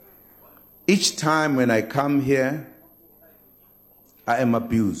Each time when I come here, I am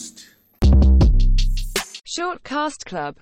abused. Shortcast Club.